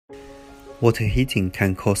Water heating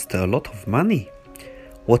can cost a lot of money.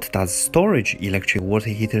 What does storage electric water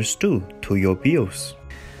heaters do to your bills?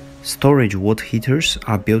 Storage water heaters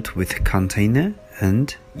are built with container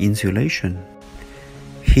and insulation.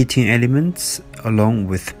 Heating elements along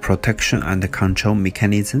with protection and control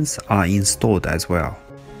mechanisms are installed as well.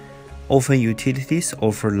 Often utilities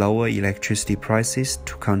offer lower electricity prices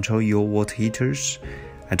to control your water heaters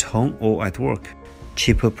at home or at work.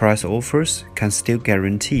 Cheaper price offers can still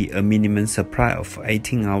guarantee a minimum supply of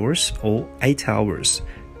 18 hours or 8 hours,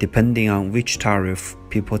 depending on which tariff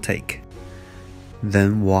people take.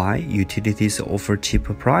 Then why utilities offer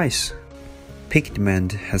cheaper price? Peak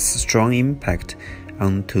demand has strong impact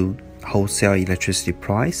onto wholesale electricity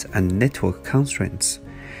price and network constraints.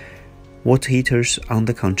 Water heaters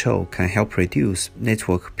under control can help reduce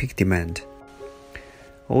network peak demand.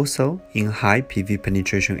 Also, in high PV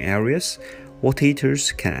penetration areas, water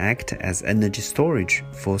heaters can act as energy storage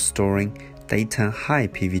for storing daytime high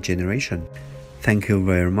PV generation. Thank you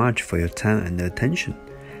very much for your time and attention.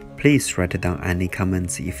 Please write down any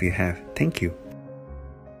comments if you have. Thank you.